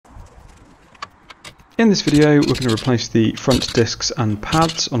In this video we're going to replace the front discs and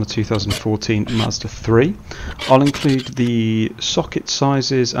pads on a 2014 Mazda 3. I'll include the socket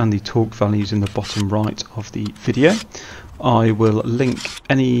sizes and the torque values in the bottom right of the video. I will link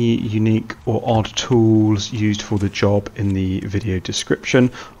any unique or odd tools used for the job in the video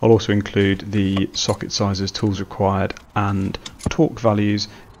description. I'll also include the socket sizes, tools required and torque values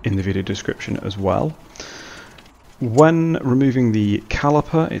in the video description as well. When removing the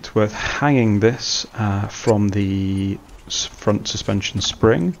caliper, it's worth hanging this from the front suspension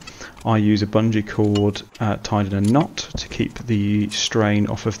spring. I use a bungee cord tied in a knot to keep the strain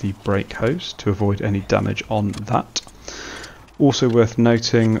off of the brake hose to avoid any damage on that. Also worth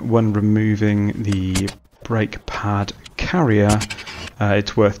noting, when removing the brake pad carrier,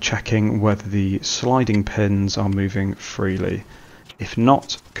 it's worth checking whether the sliding pins are moving freely. If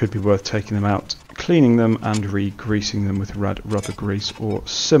not, could be worth taking them out, cleaning them and re-greasing them with red rubber grease or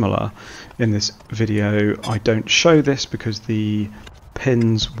similar. In this video I don't show this because the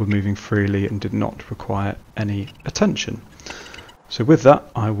pins were moving freely and did not require any attention. So with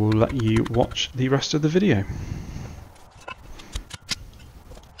that, I will let you watch the rest of the video.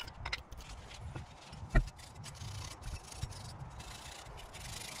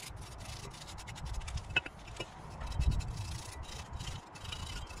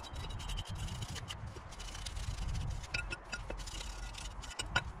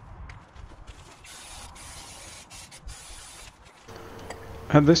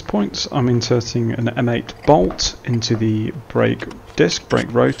 At this point I'm inserting an M8 bolt into the brake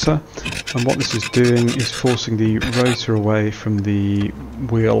rotor, and what this is doing is forcing the rotor away from the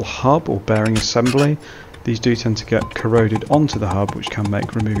wheel hub or bearing assembly. These do tend to get corroded onto the hub, which can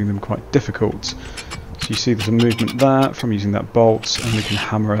make removing them quite difficult. So you see there's a movement there from using that bolt, and we can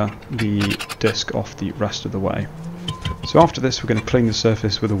hammer the disc off the rest of the way. So after this we're going to clean the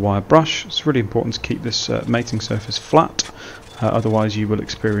surface with a wire brush. It's really important to keep this mating surface flat. Otherwise you will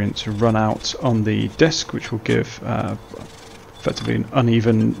experience a run out on the disc, which will give effectively an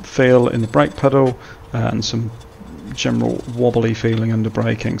uneven feel in the brake pedal and some general wobbly feeling under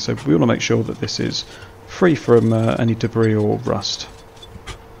braking. So we want to make sure that this is free from any debris or rust.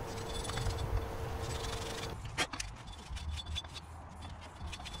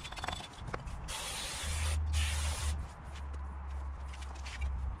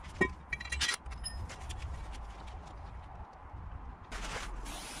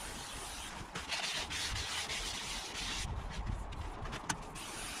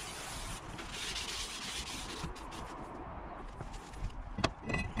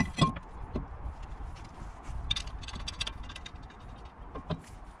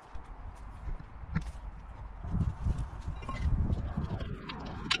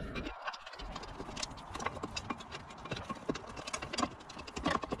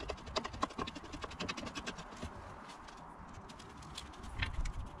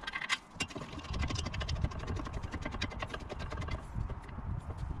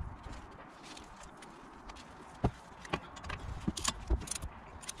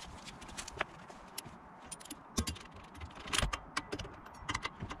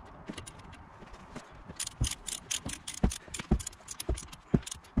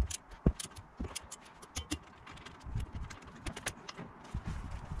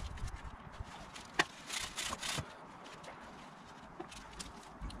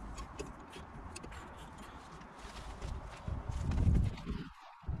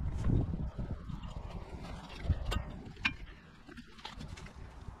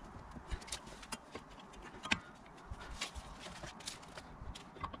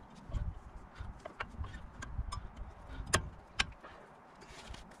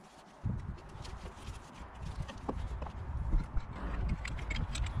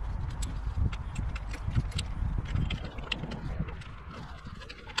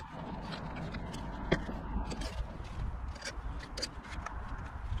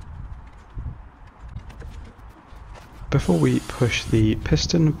 Before we push the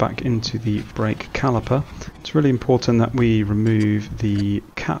piston back into the brake caliper, it's really important that we remove the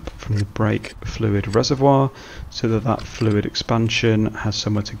cap from the brake fluid reservoir so that that fluid expansion has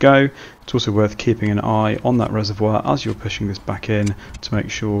somewhere to go. It's also worth keeping an eye on that reservoir as you're pushing this back in to make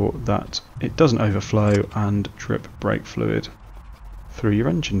sure that it doesn't overflow and drip brake fluid through your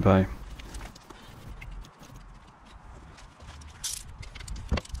engine bay.